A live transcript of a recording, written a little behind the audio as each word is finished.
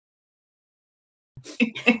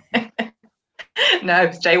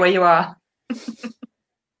No, stay where you are.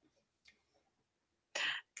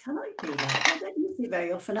 Can I do that? I don't use it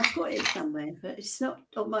very often. I've got it somewhere, but it's not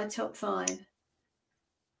on my top 5.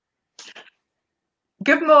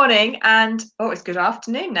 Good morning, and it's good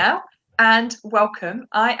afternoon now, and welcome.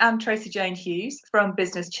 I am Tracy Jane Hughes from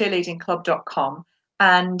businesscheerleadingclub.com,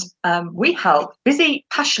 and we help busy,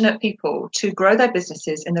 passionate people to grow their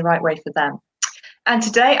businesses in the right way for them. And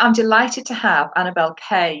today I'm delighted to have Annabelle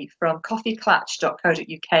Kay from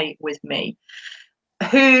coffeeclatch.co.uk with me,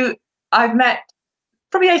 who I've met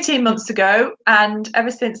probably 18 months ago, and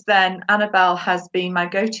ever since then Annabelle has been my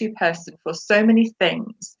go-to person for so many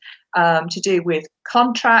things to do with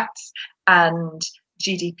contracts and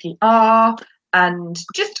GDPR, and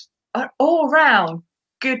just an all-round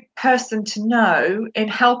good person to know in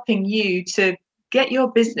helping you to get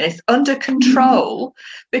your business under control,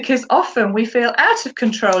 because often we feel out of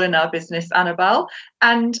control in our business, Annabelle,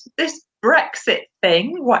 and this Brexit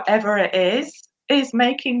thing, whatever it is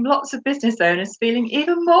making lots of business owners feeling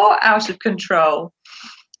even more out of control.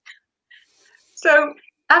 So,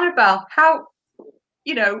 Annabelle, how,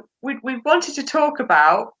 we wanted to talk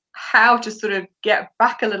about how to sort of get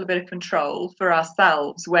back a little bit of control for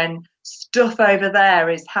ourselves when stuff over there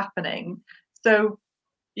is happening. So,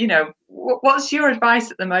 what's your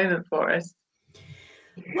advice at the moment for us?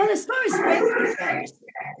 Well, as far as Brexit goes,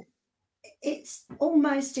 it's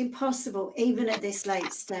almost impossible, even at this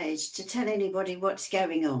late stage, to tell anybody what's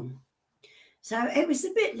going on. So it was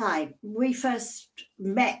a bit like we first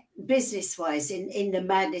met business-wise in the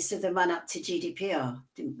madness of the run-up to GDPR,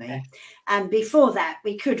 didn't we? Yeah. And before that,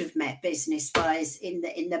 we could have met business-wise in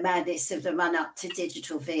the madness of the run-up to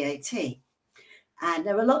digital VAT. And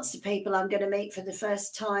there are lots of people I'm going to meet for the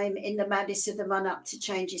first time in the madness of the run-up to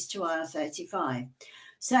changes to IR35.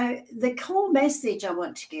 So the core message I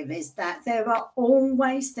want to give is that there are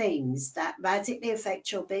always things that radically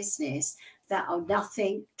affect your business that are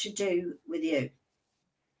nothing to do with you,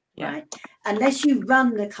 right? Unless you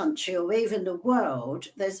run the country or even the world,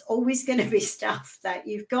 there's always going to be stuff that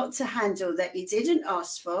you've got to handle that you didn't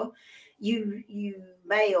ask for, you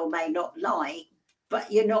may or may not like,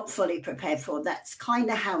 but you're not fully prepared for. That's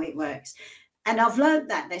kind of how it works. And I've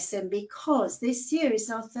learned that lesson because this year is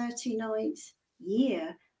our 39th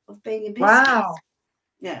year of being in business. Wow.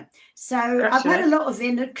 Yeah. So I've had a lot of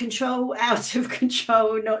inner control, out of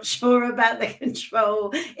control, not sure about the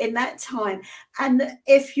control in that time. And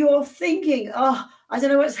if you're thinking, oh, I don't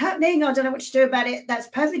know what's happening, I don't know what to do about it, that's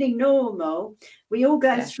perfectly normal. We all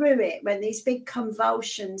go through it when these big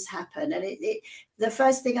convulsions happen. And the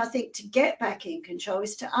first thing I think to get back in control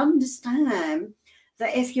is to understand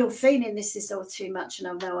that if you're feeling this is all too much and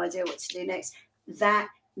I've no idea what to do next, that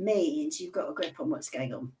means you've got a grip on what's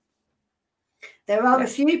going on. There are a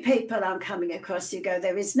few people I'm coming across who go,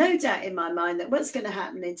 there is no doubt in my mind that what's going to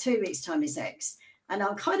happen in 2 weeks' time is X. And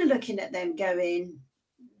I'm kind of looking at them going,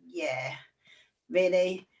 yeah,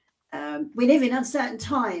 really? We live in uncertain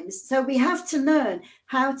times. So we have to learn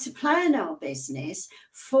how to plan our business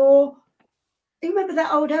for, remember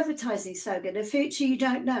that old advertising slogan, the future you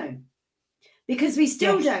don't know. Because we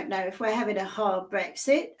still don't know if we're having a hard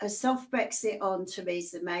Brexit, a soft Brexit on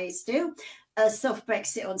Theresa May's deal, a soft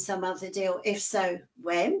Brexit on some other deal. If so,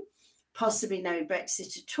 when? Possibly no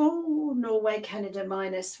Brexit at all. Norway, Canada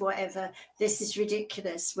minus whatever. This is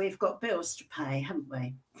ridiculous. We've got bills to pay, haven't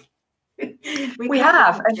we? we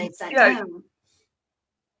have.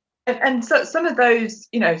 And so some of those,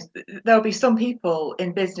 there'll be some people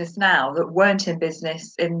in business now that weren't in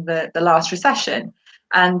business in the last recession.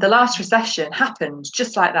 And the last recession happened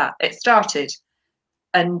just like that. It started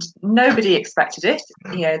and nobody expected it.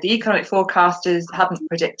 The economic forecasters hadn't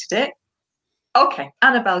predicted it. Okay,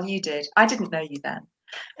 Annabelle, you did. I didn't know you then.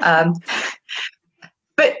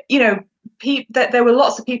 But, there were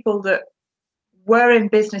lots of people that were in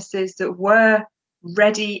businesses that were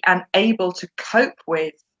ready and able to cope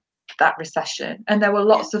with that recession. And there were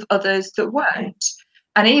lots of others that weren't.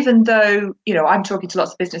 And even though, I'm talking to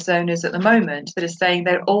lots of business owners at the moment that are saying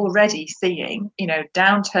they're already seeing,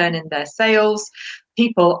 downturn in their sales,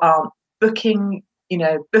 people aren't booking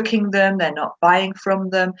them, they're not buying from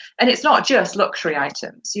them. And it's not just luxury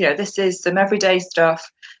items. This is some everyday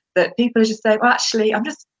stuff that people are just saying, well, actually, I'm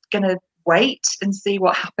just going to wait and see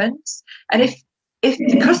what happens. And if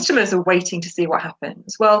the customers are waiting to see what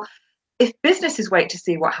happens, well, if businesses wait to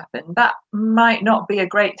see what happens, that might not be a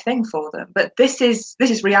great thing for them. But this is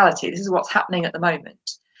reality. This is what's happening at the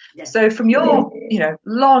moment. Yeah. So from your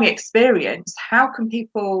long experience, how can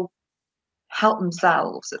people help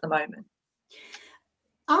themselves at the moment?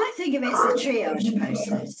 I think of it as a triage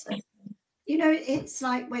process. you know, it's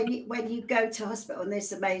like when you go to hospital and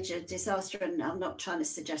there's a major disaster, and I'm not trying to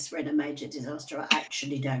suggest we're in a major disaster. I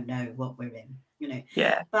actually don't know what we're in, you know.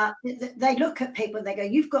 Yeah. But they look at people and they go,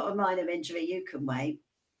 "You've got a minor injury, you can wait.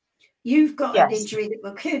 You've got an Yes. injury that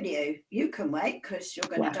will kill you. You can wait because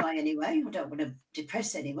you're going to die anyway. I don't want to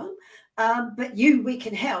depress anyone. But we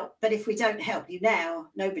can help. But if we don't help you now,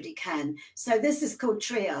 nobody can." So this is called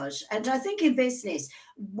triage. And I think in business,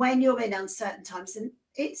 when you're in uncertain times, and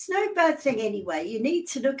it's no bad thing anyway, you need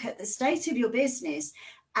to look at the state of your business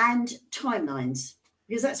and timelines,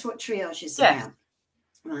 because that's what triage is about.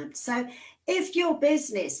 Right. So if your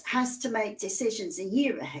business has to make decisions a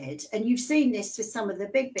year ahead, and you've seen this with some of the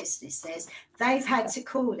big businesses, they've had to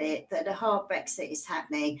call it that a hard Brexit is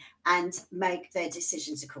happening and make their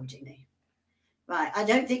decisions accordingly. Right. I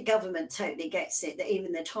don't think government totally gets it, that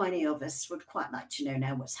even the tiny of us would quite like to know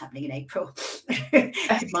now what's happening in April.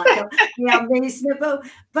 It might not be unreasonable,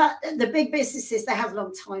 but the big businesses, they have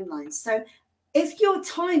long timelines. So if your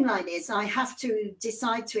timeline is, I have to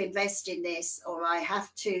decide to invest in this, or I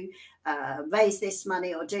have to raise this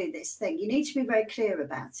money or do this thing, you need to be very clear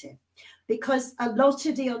about it. Because a lot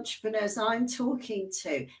of the entrepreneurs I'm talking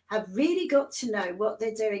to have really got to know what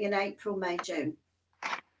they're doing in April, May, June.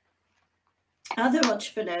 Other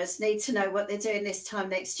entrepreneurs need to know what they're doing this time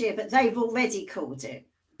next year, but they've already called it,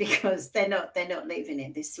 because they're not leaving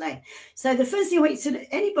it this late. So the first thing I want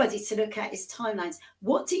anybody to look at is timelines.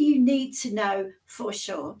 What do you need to know for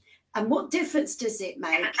sure? And what difference does it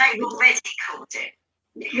make? They've already called it.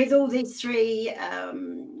 With all these three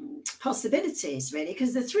possibilities, really,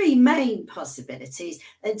 because the three main possibilities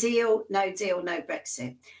are deal, no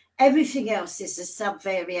Brexit. Everything else is a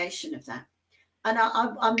sub-variation of that. And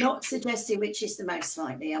I'm not suggesting which is the most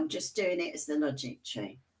likely. I'm just doing it as the logic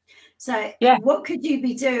tree. So what could you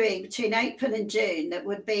be doing between April and June that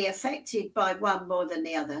would be affected by one more than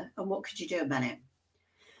the other? And what could you do about it?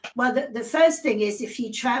 Well, the first thing is, if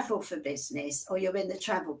you travel for business or you're in the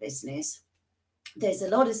travel business, there's a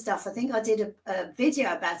lot of stuff. I think I did a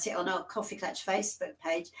video about it on our Coffee Clutch Facebook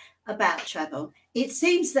page about travel. It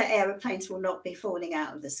seems that aeroplanes will not be falling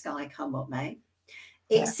out of the sky come what may.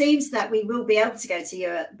 It seems that we will be able to go to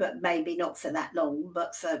Europe, but maybe not for that long.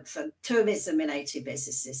 But for tourism-related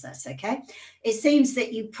businesses, that's okay. It seems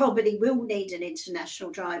that you probably will need an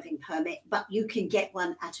international driving permit, but you can get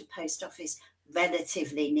one at a post office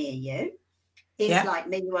relatively near you. If, like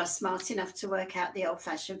me, you are smart enough to work out the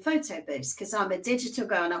old-fashioned photo booths, because I'm a digital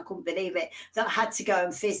girl and I couldn't believe it that I had to go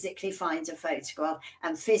and physically find a photograph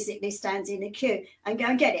and physically stand in a queue and go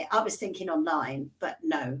and get it. I was thinking online, but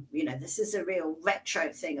no, you know, this is a real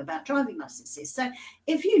retro thing about driving licenses. So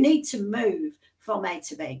if you need to move from A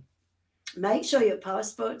to B, make sure your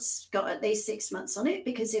passport's got at least 6 months on it,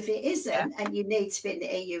 because if it isn't and you need to be in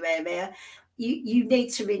the EU area, you need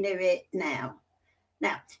to renew it now.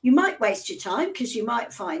 Now, you might waste your time because you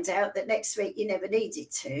might find out that next week you never needed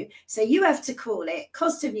to. So you have to call it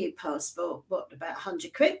cost of new passport, what, about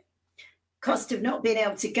 100 quid? Cost of not being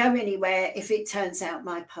able to go anywhere if it turns out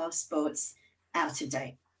my passport's out of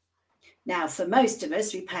date. Now, for most of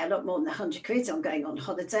us, we pay a lot more than 100 quid on going on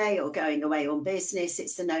holiday or going away on business.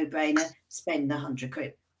 It's a no-brainer, spend the 100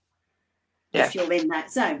 quid. If you're in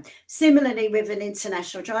that zone. Similarly, with an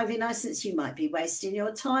international driving license, you might be wasting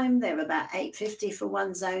your time. They're about £8.50 for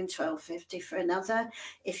one zone, £12.50 for another.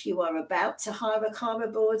 If you are about to hire a car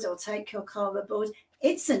aboard or take your car aboard,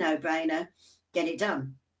 it's a no-brainer. Get it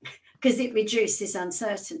done, because it reduces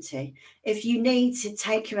uncertainty. If you need to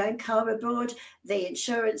take your own car aboard, the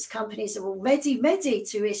insurance companies are already ready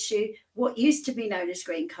to issue what used to be known as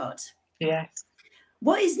green cards. Yes.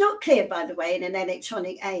 What is not clear, by the way, in an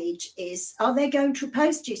electronic age is, are they going to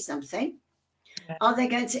post you something? Are they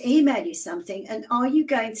going to email you something? And are you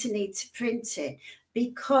going to need to print it?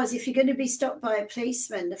 Because if you're going to be stopped by a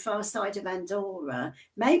policeman the far side of Andorra,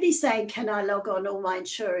 maybe saying, can I log on all my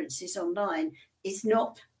insurances online, is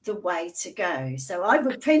not the way to go. So I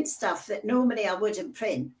would print stuff that normally I wouldn't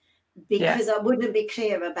print, because I wouldn't be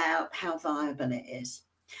clear about how viable it is.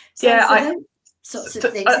 So those sorts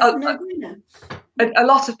of things, it's a no-brainer. A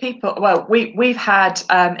lot of people, well, we've had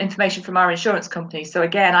information from our insurance company. So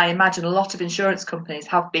again, I imagine a lot of insurance companies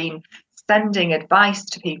have been sending advice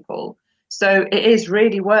to people. So it is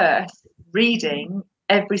really worth reading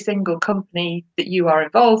every single company that you are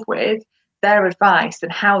involved with, their advice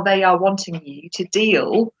and how they are wanting you to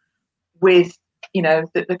deal with, you know,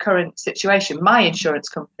 the current situation. My insurance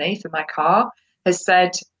company for my car has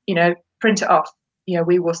said, you know, print it off. You know,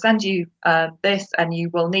 we will send you this, and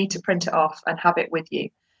you will need to print it off and have it with you.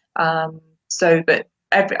 So, but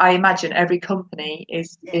I imagine every company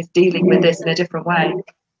is dealing with this in a different way.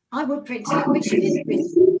 I would print it, which is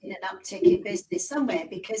an uptick in business somewhere,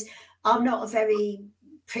 because I'm not a very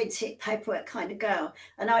printed paperwork kind of girl.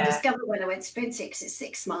 And I discovered when I went to print it, because it's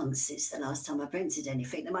 6 months since the last time I printed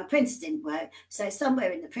anything, and my printer didn't work. So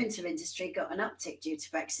somewhere in the printer industry got an uptick due to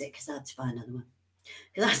Brexit, because I had to buy another one.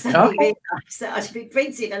 Because I suddenly realised that I'd be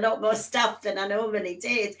printing a lot more stuff than I normally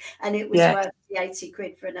did, and it was worth the 80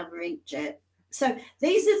 quid for another inkjet. So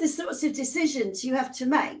these are the sorts of decisions you have to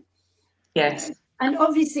make. Yes. You know? And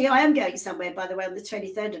obviously I am going somewhere, by the way, on the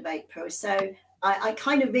 23rd of April. So I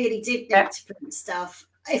kind of really did need to print stuff.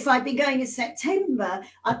 If I'd been going in September,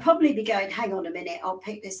 I'd probably be going, hang on a minute, I'll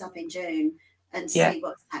pick this up in June and see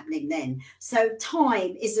what's happening then. So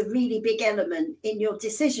time is a really big element in your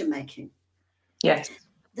decision making. Yes.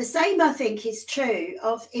 The same, I think, is true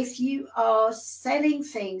of if you are selling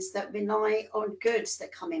things that rely on goods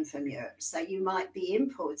that come in from Europe. So you might be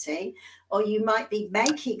importing, or you might be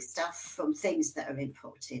making stuff from things that are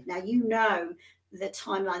imported. Now, you know the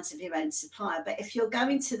timelines of your own supplier, but if you're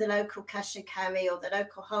going to the local cash and carry or the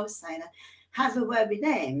local wholesaler, have a word with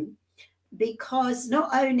them, because not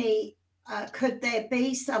only could there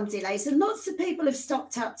be some delays, and lots of people have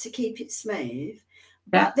stocked up to keep it smooth,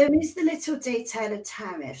 but there is the little detail of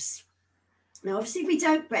tariffs. Now, obviously, if we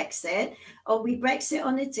don't Brexit, or we Brexit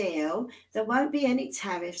on a deal, there won't be any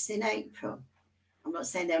tariffs in April. I'm not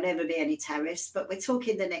saying there'll never be any tariffs, but we're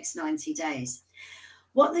talking the next 90 days.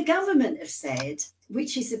 What the government have said,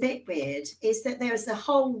 which is a bit weird, is that there is a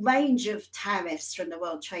whole range of tariffs from the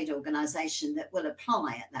World Trade Organization that will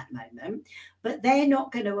apply at that moment, but they're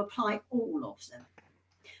not going to apply all of them.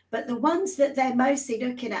 But the ones that they're mostly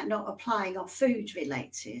looking at not applying are food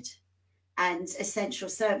related and essential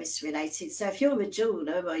service related. So if you're a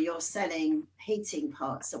jeweler or you're selling heating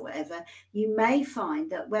parts or whatever, you may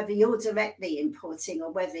find that whether you're directly importing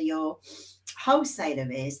or whether your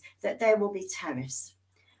wholesaler is, that there will be tariffs.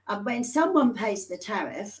 And when someone pays the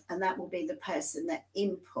tariff, and that will be the person that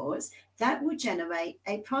imports, that will generate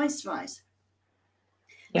a price rise.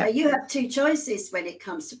 Now, you have two choices when it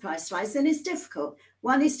comes to price rise, and it's difficult.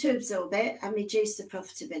 One is to absorb it and reduce the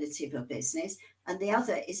profitability of your business, and the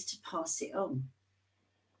other is to pass it on.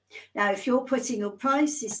 Now, if you're putting your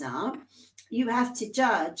prices up, you have to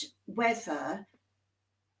judge whether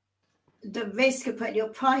the risk of putting your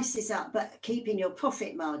prices up but keeping your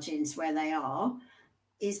profit margins where they are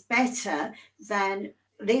is better than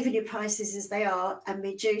leaving your prices as they are and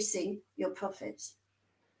reducing your profits.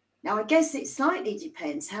 Now, I guess it slightly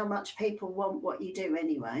depends how much people want what you do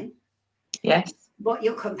anyway. Yes. What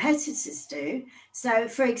your competitors do. So,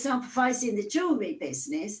 for example, if I was in the jewellery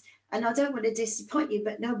business, and I don't want to disappoint you,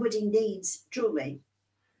 but nobody needs jewellery.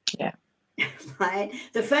 Yeah. Right?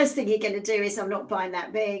 The first thing you're going to do is, I'm not buying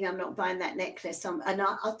that ring, I'm not buying that necklace. And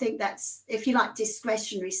I think that's, if you like,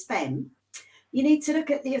 discretionary spend. You need to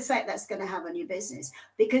look at the effect that's going to have on your business.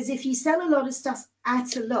 Because if you sell a lot of stuff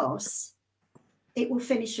at a loss, it will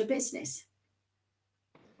finish your business.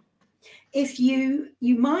 If you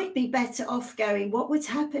might be better off going, what would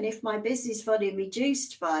happen if my business volume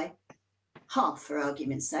reduced by half, for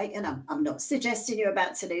argument's sake? And I'm not suggesting you're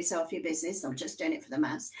about to lose half your business. I'm just doing it for the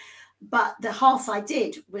maths. But the half I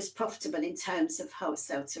did was profitable in terms of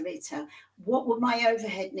wholesale to retail. What would my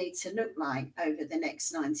overhead need to look like over the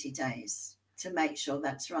next 90 days to make sure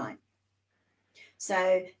that's right?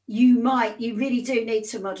 So you really do need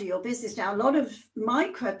to model your business. Now, a lot of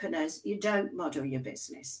micropreneurs, you don't model your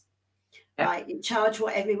business, right? You charge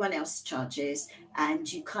what everyone else charges,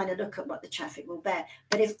 and you kind of look at what the traffic will bear.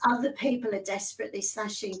 But if other people are desperately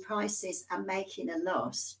slashing prices and making a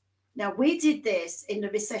loss, now we did this in the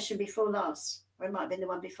recession before last, or it might have been the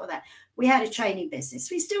one before that. We had a training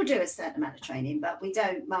business. We still do a certain amount of training, but we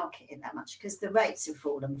don't market it that much because the rates have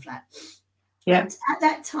fallen flat. Yeah. And at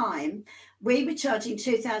that time, we were charging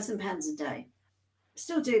 £2,000 a day.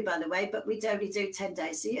 Still do, by the way, but we'd only do 10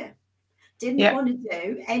 days a year. Didn't want to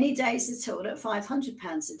do any days at all at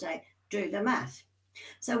 £500 a day. Do the math.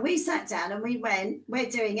 So we sat down and we went, we're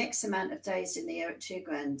doing X amount of days in the year at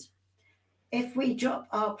 £2,000. If we drop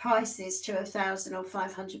our prices to £1,000 or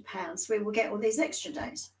 £500, we will get all these extra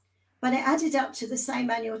days. But it added up to the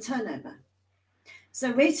same annual turnover.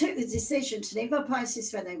 So we took the decision to leave our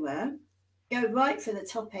prices where they were, go right for the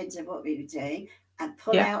top end of what we were doing, and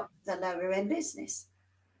pull out the lower end business.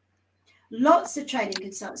 Lots of training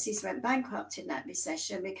consultancies went bankrupt in that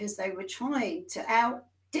recession because they were trying to out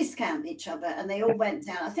discount each other, and they all went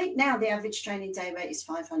down. I think now the average training day rate is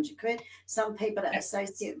 500 quid. Some people at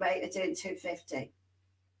associate rate are doing 250.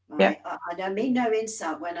 Right? I don't mean no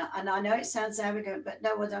insult and I know it sounds arrogant, but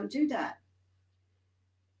no, I don't do that.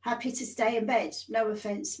 happy to stay in bed. No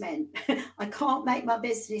offense meant. I can't make my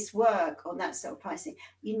business work on that sort of pricing.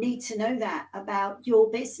 You need to know that about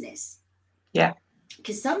your business. Yeah.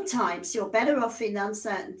 Because sometimes you're better off in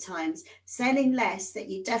uncertain times selling less that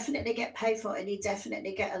you definitely get paid for and you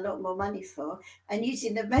definitely get a lot more money for, and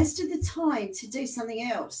using the rest of the time to do something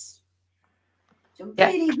else. It's a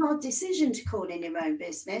really hard decision to call in your own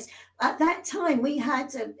business. At that time, we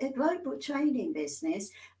had a global training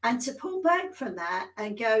business, and to pull back from that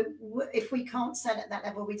and go, if we can't sell at that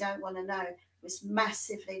level, we don't want to know, was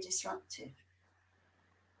massively disruptive.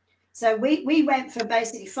 So we went from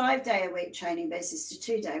basically 5-day-a-week training business to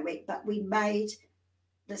 2-day-a-week, but we made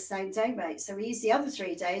the same day rate. So we used the other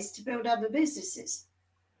 3 days to build other businesses.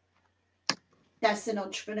 That's an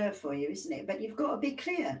entrepreneur for you, isn't it? But you've got to be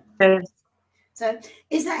clear. Yes. So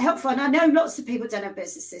is that helpful? And I know lots of people don't have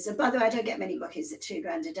businesses. And by the way, I don't get many bookings at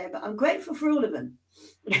 £2,000 a day, but I'm grateful for all of them.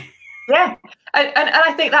 Yeah. And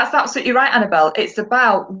I think that's absolutely right, Annabelle. It's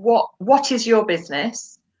about what is your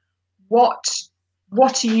business? What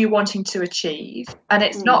are you wanting to achieve? And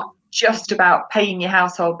it's not just about paying your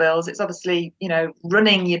household bills. It's obviously,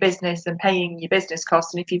 running your business and paying your business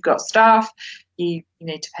costs. And if you've got staff, you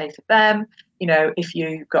need to pay for them. If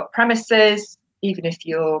you've got premises, even if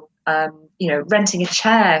you're renting a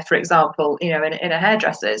chair, for example, in a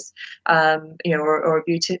hairdresser's, or a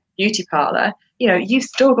beauty parlour, you've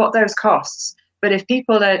still got those costs. But if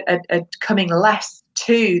people are coming less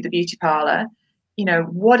to the beauty parlour,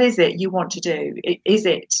 what is it you want to do? Is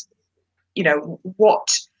it,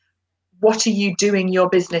 what are you doing your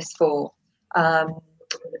business for? And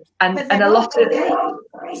a lot of...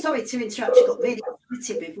 Sorry to interrupt, you got really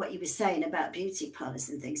excited with what you were saying about beauty parlours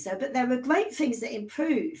and things. But there are great things that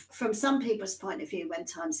improve from some people's point of view when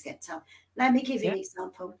times get tough. Let me give you an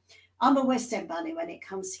example. I'm a West End bunny when it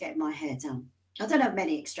comes to getting my hair done. I don't have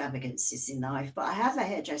many extravagances in life, but I have a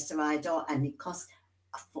hairdresser I adore, and it costs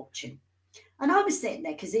a fortune. And I was sitting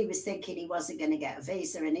there because he was thinking he wasn't going to get a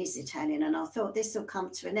visa, and he's Italian, and I thought this will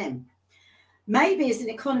come to an end. Maybe as an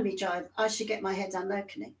economy drive, I should get my hair done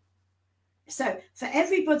locally. So for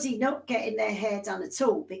everybody not getting their hair done at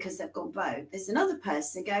all because they've gone broke, there's another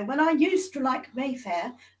person going, well, I used to like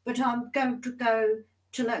Mayfair, but I'm going to go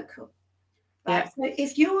to local. Right? Yeah. So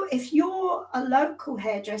if you're a local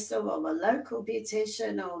hairdresser or a local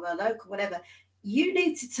beautician or a local whatever, you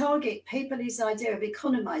need to target people whose idea of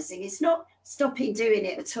economizing is not stopping doing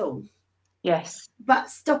it at all. Yes. But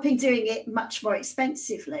stopping doing it much more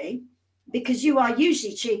expensively, because you are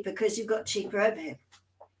usually cheaper because you've got cheaper overhead.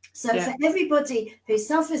 So for everybody who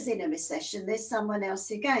suffers in a recession, there's someone else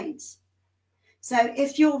who gains. So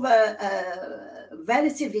if you're a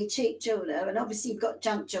relatively cheap jeweler, and obviously you've got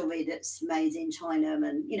junk jewelry that's made in China,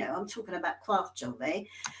 and I'm talking about craft jewelry,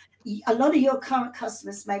 a lot of your current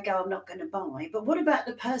customers may go, I'm not going to buy. But what about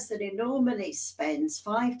the person who normally spends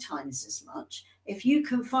 5 times as much? If you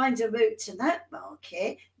can find a route to that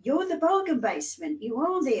market, you're the bargain basement. You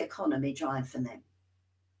are the economy drive for them.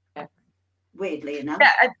 Yeah. Weirdly enough.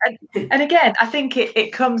 Yeah, and again, I think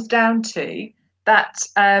it comes down to that,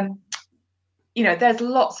 there's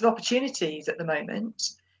lots of opportunities at the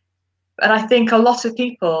moment. And I think a lot of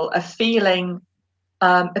people are feeling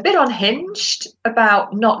a bit unhinged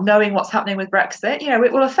about not knowing what's happening with Brexit.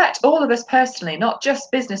 It will affect all of us personally, not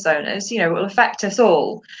just business owners. It will affect us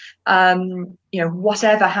all,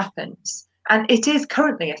 whatever happens. And it is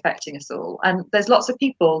currently affecting us all. And there's lots of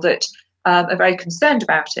people that are very concerned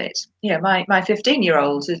about it. My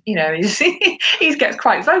 15-year-old, he gets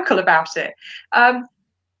quite vocal about it.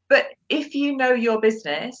 But if you know your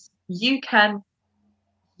business, you can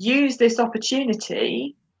use this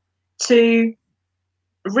opportunity to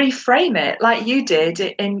reframe it like you did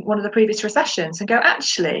in one of the previous recessions and go,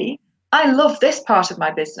 actually, I love this part of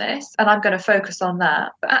my business and I'm going to focus on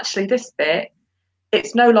that. But actually this bit,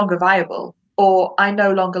 it's no longer viable, or I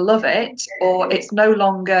no longer love it, or it's no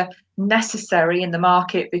longer necessary in the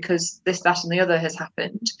market because this, that, and the other has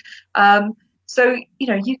happened. So,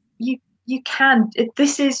 you can,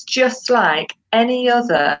 this is just like any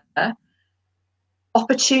other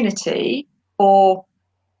opportunity or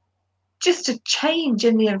just a change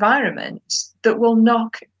in the environment that will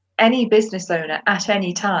knock any business owner at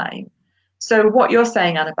any time. So what you're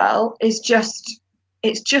saying, Annabelle, is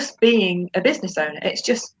it's just being a business owner. It's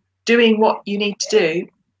just doing what you need to do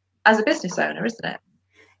as a business owner, isn't it?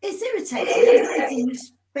 It's irritating. You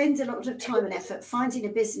spend a lot of time and effort finding a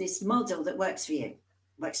business model that works for you.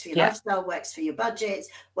 Works for your lifestyle, works for your budget,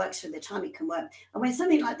 works for the time you can work. And when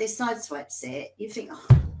something like this sideswipes it, you think, oh,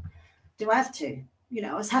 do I have to?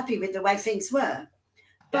 I was happy with the way things were.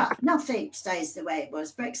 But nothing stays the way it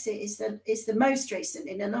was. Brexit is the most recent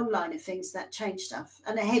in a long line of things that change stuff.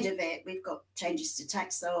 And ahead of it, we've got changes to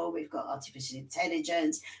tax law, we've got artificial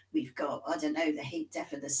intelligence, we've got, I don't know, the heat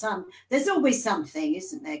death of the sun. There's always something,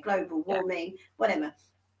 isn't there? Global warming, whatever.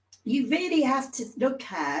 You really have to look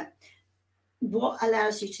at what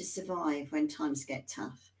allows you to survive when times get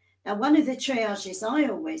tough. Now, one of the triages I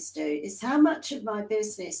always do is how much of my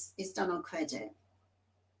business is done on credit.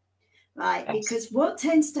 Right, because what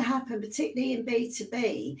tends to happen, particularly in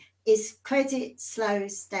B2B, is credit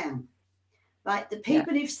slows down. Right, the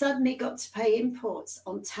people who've suddenly got to pay imports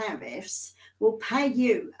on tariffs will pay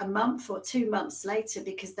you a month or 2 months later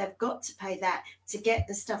because they've got to pay that to get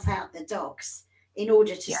the stuff out the docks in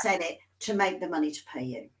order to sell it to make the money to pay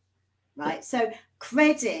you. Right, so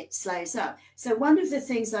credit slows up. So one of the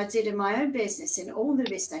things I did in my own business in all the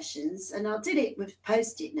recessions, and I did it with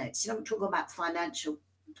Post-it notes, I'm talking about financial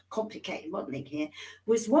complicated modeling here,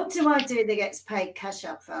 was what do I do that gets paid cash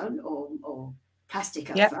up front or plastic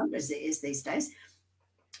up front as it is these days?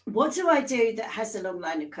 What do I do that has a long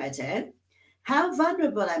line of credit? How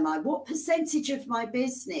vulnerable am I? What percentage of my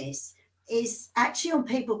business is actually on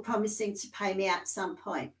people promising to pay me at some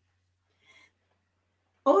point?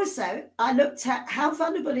 Also, I looked at how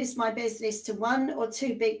vulnerable is my business to 1 or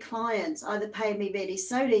 2 big clients either paying me really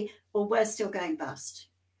slowly or we're still going bust.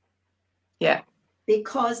 Yeah.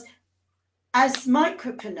 Because as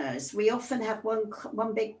micropreneurs, we often have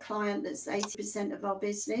one big client that's 80% of our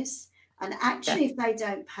business. And actually, if they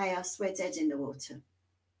don't pay us, we're dead in the water.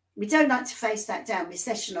 We don't like to face that down,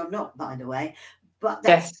 recession or not, by the way, but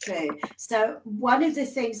that's true. So one of the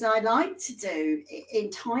things I like to do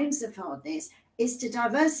in times of hardness is to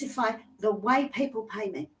diversify the way people pay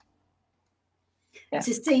me.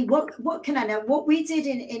 To see what can I know. What we did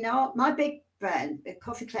in my big brand,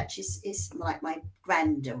 Coffee Clutch is like my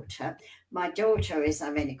granddaughter. My daughter is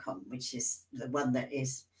Irenicon, which is the one that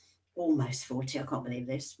is almost 40. I can't believe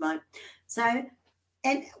this. Right. So,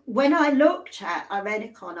 and when I looked at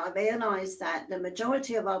Irenicon, I realized that the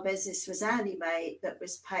majority of our business was hourly rate that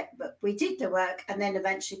was paid, but we did the work and then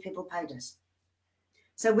eventually people paid us.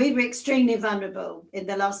 So we were extremely vulnerable in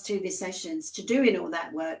the last 2 recessions to doing all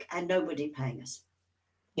that work and nobody paying us.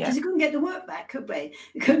 Because we couldn't get the work back, could we?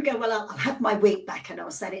 We couldn't go, well, I'll have my week back and I'll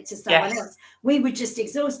sell it to someone else. We would just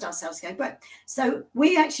exhaust ourselves going, right. So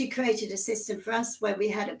we actually created a system for us where we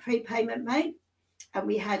had a prepayment rate and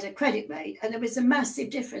we had a credit rate. And there was a massive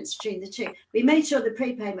difference between the two. We made sure the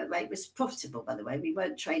prepayment rate was profitable, by the way. We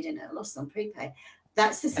weren't trading at a loss on prepay.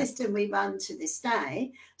 That's the system we run to this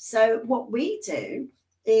day. So what we do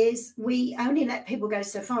is we only let people go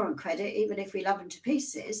so far on credit, even if we love them to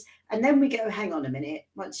pieces. And then we go, hang on a minute,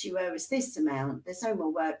 once you owe us this amount, there's no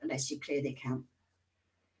more work unless you clear the account.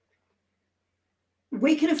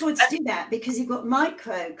 We can afford to do that because you've got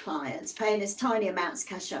micro clients paying us tiny amounts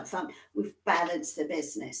cash up front. We've balanced the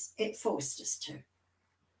business. It forced us to.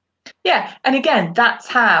 Yeah. And again, that's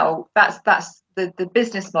the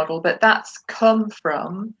business model, but that's come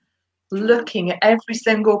from looking at every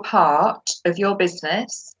single part of your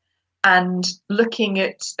business and looking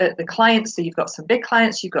at the clients. So you've got some big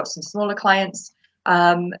clients, you've got some smaller clients,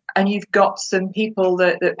 and you've got some people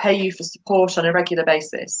that pay you for support on a regular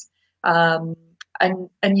basis. And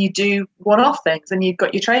you do one-off things and you've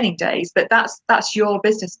got your training days, but that's your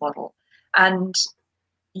business model. And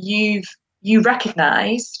you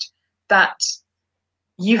recognized that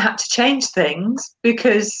you had to change things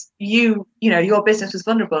because your business was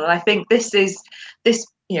vulnerable. And I think this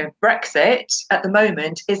Brexit at the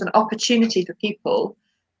moment is an opportunity for people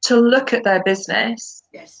to look at their business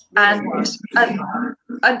and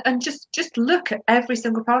just look at every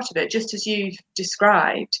single part of it, just as you've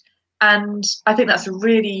described. And I think that's a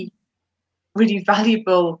really, really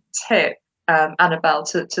valuable tip, Annabelle,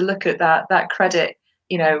 to look at that credit.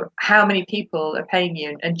 How many people are paying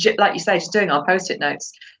you, and like you say, just doing our Post-it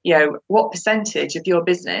notes. What percentage of your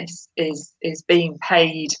business is being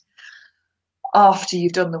paid after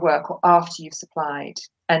you've done the work or after you've supplied,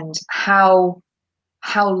 and how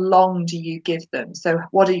long do you give them? So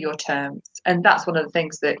what are your terms? And that's one of the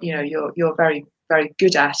things that you're very, very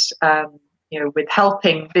good at. With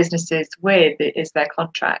helping businesses with is their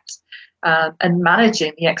contracts and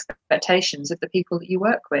managing the expectations of the people that you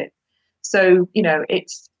work with. So,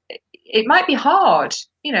 it might be hard,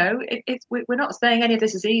 we're not saying any of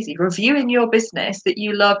this is easy. Reviewing your business that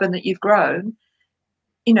you love and that you've grown,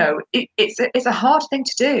 it's a hard thing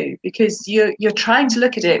to do because you're trying to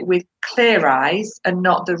look at it with clear eyes and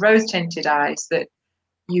not the rose-tinted eyes that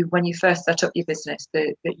when you first set up your business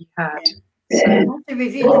that you had. So,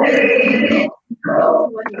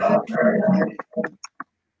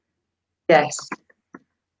 yes.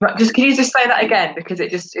 Right, can you just say that again, because it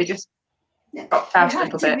just dropped out a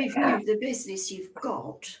little bit. You have to review the business you've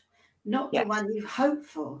got, not the one you hope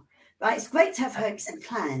for. Right? It's great to have hopes and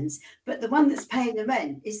plans, but the one that's paying the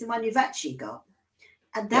rent is the one you've actually got.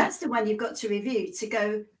 And that's the one you've got to review to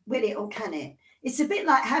go, will it or can it? It's a bit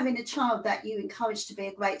like having a child that you encouraged to be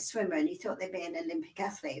a great swimmer and you thought they'd be an Olympic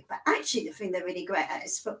athlete, but actually the thing they're really great at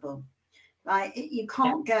is football, right? You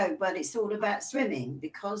can't go, but it's all about swimming,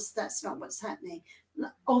 because that's not what's happening.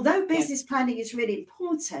 Although business planning is really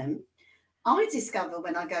important, I discover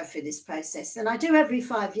when I go through this process, and I do every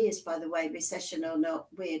 5 years, by the way, recession or not,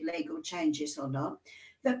 weird legal changes or not,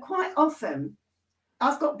 that quite often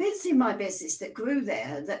I've got bits in my business that grew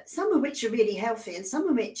there, that some of which are really healthy and some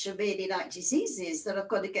of which are really like diseases that I've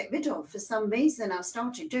got to get rid of for some reason. I've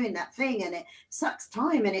started doing that thing and it sucks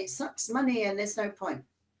time and it sucks money and there's no point.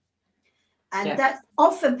 And that's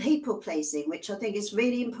often people pleasing, which I think is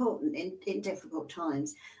really important in difficult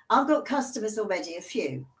times. I've got customers already, a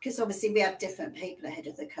few, because obviously we have different people ahead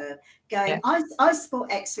of the curve going, I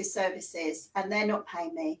support X with services and they're not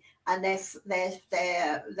paying me. And they're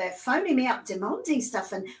phoning me up demanding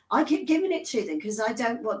stuff. And I keep giving it to them because I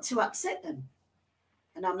don't want to upset them.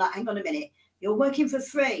 And I'm like, hang on a minute, you're working for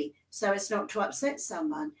free, so it's not to upset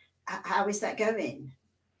someone. How is that going?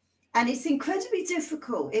 And it's incredibly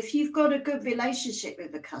difficult if you've got a good relationship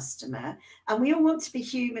with a customer, and we all want to be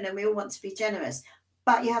human and we all want to be generous,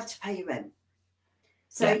 but you have to pay your rent.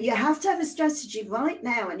 So you have to have a strategy right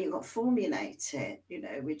now, and you've got to formulate it,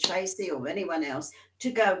 with Tracy or anyone else,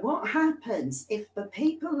 to go, what happens if the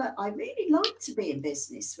people that I really like to be in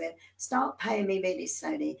business with start paying me really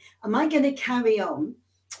slowly? Am I going to carry on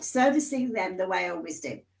servicing them the way I always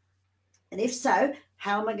did? And if so,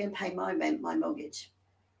 how am I going to pay my rent, my mortgage?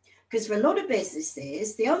 Because for a lot of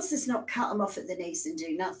businesses, the answer is not cut them off at the knees and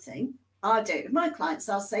do nothing. I do. With my clients,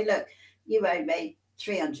 I'll say, look, you owe me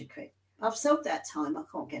 300 quid. I've sold that time. I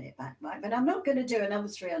can't get it back, right? But I'm not going to do another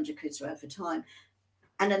 300 quid's worth of time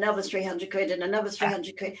and another 300 quid and another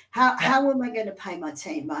 300 quid. How am I going to pay my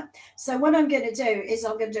team, right? So what I'm going to do is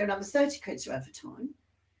I'm going to do another 30 quid's worth of time.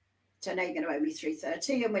 So now you're going to owe me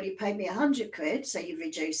 330, and when you pay me 100 quid, so you've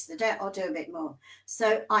reduced the debt, I'll do a bit more.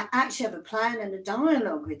 So I actually have a plan and a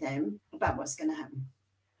dialogue with them about what's going to happen.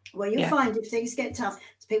 Well, you'll find if things get tough,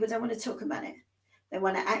 people don't want to talk about it. They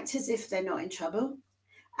want to act as if they're not in trouble,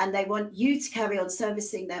 and they want you to carry on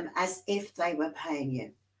servicing them as if they were paying you.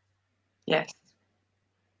 Yes.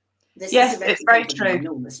 This is it's very true.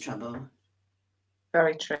 Enormous trouble.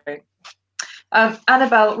 Very true.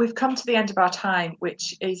 Annabelle, we've come to the end of our time,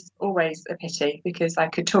 which is always a pity because I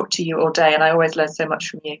could talk to you all day and I always learn so much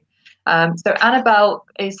from you. So Annabelle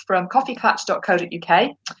is from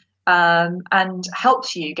coffeeclatch.co.uk and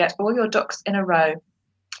helps you get all your ducks in a row.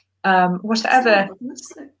 Whatever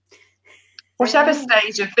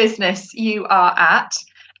stage of business you are at.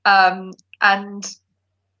 And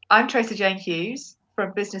I'm Tracy Jane Hughes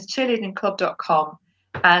from businesscheerleadingclub.com.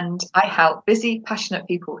 And I help busy, passionate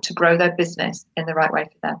people to grow their business in the right way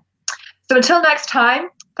for them. So until next time,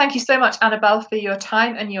 thank you so much, Annabelle, for your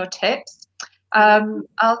time and your tips. I'll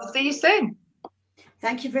see you soon.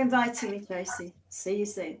 Thank you for inviting me, Tracy. See you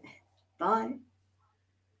soon. Bye.